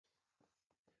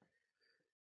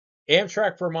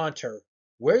Amtrak Vermonter.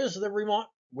 Where does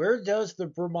the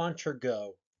Vermonter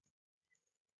go?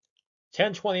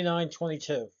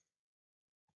 102922.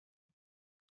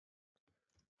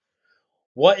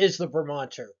 What is the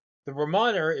Vermonter? The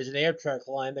Vermonter is an Amtrak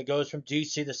line that goes from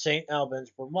DC to St.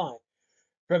 Albans, Vermont.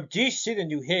 From DC to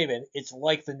New Haven, it's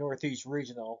like the Northeast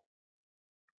Regional.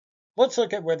 Let's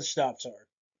look at where the stops are.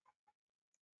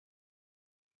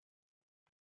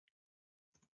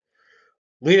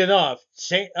 Leading off,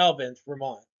 St. Albans,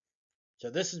 Vermont. So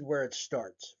this is where it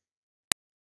starts.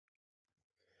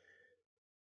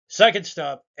 Second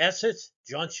stop, Essex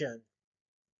Junction.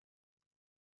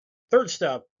 Third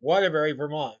stop, Waterbury,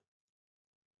 Vermont.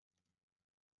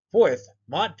 Fourth,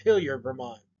 Montpelier,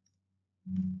 Vermont.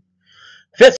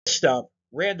 Fifth stop,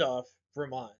 Randolph,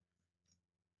 Vermont.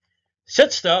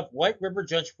 Sixth stop, White River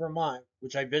Junction, Vermont,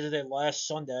 which I visited last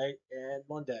Sunday and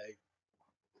Monday.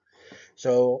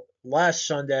 So last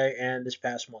Sunday and this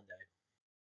past Monday.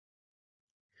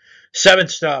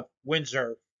 Seventh stop,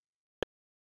 Windsor.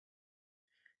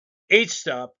 Eighth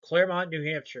stop, Claremont, New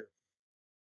Hampshire.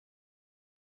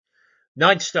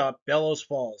 Ninth stop, Bellows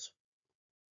Falls.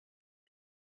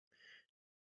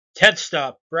 10th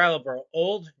stop, Brattleboro,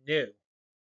 Old, New.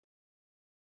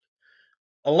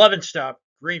 11th stop,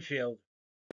 Greenfield.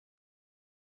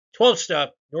 12th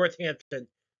stop, Northampton.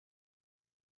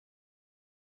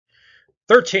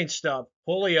 13th stop,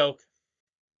 Holyoke.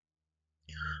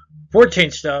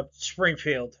 14th stop,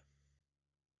 Springfield.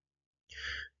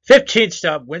 15th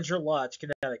stop, Windsor Lodge,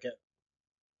 Connecticut.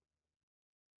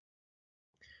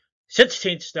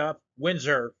 16th stop,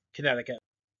 Windsor, Connecticut.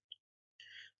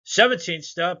 17th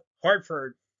stop,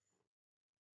 Hartford.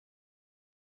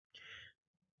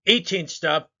 18th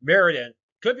stop, Meriden.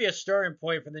 Could be a starting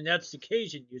point for the next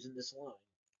occasion using this line.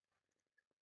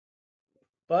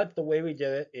 But the way we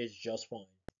did it is just fine.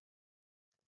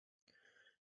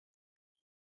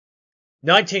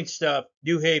 19th stop,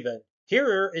 New Haven.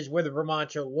 Here is where the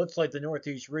Vermonter looks like the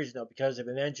Northeast Regional because of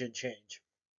an engine change.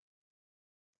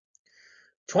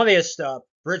 20th stop,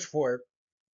 Bridgeport.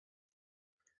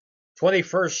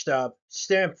 21st stop,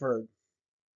 Stamford.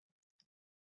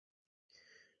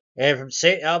 And from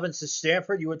St. Albans to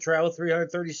Stamford, you would travel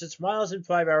 336 miles in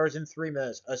 5 hours and 3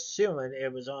 minutes, assuming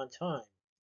it was on time.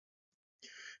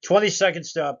 22nd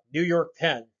stop, New York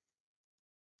Penn.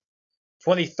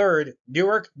 23rd,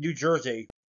 Newark, New Jersey.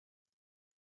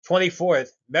 24th,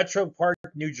 Metro Park,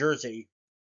 New Jersey.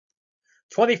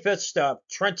 25th stop,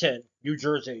 Trenton, New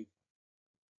Jersey.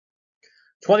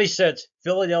 26th,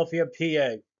 Philadelphia,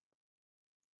 PA.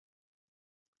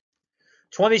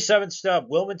 27th stop,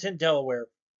 Wilmington, Delaware.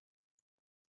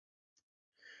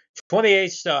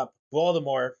 28th stop,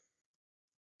 Baltimore.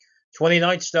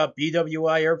 29th stop,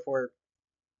 BWI Airport.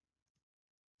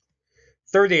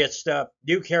 30th stop,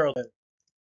 New Carrollton.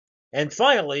 And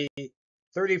finally,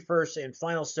 31st and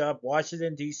final stop,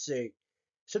 Washington, D.C.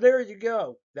 So there you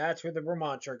go. That's where the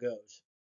Vermonter goes.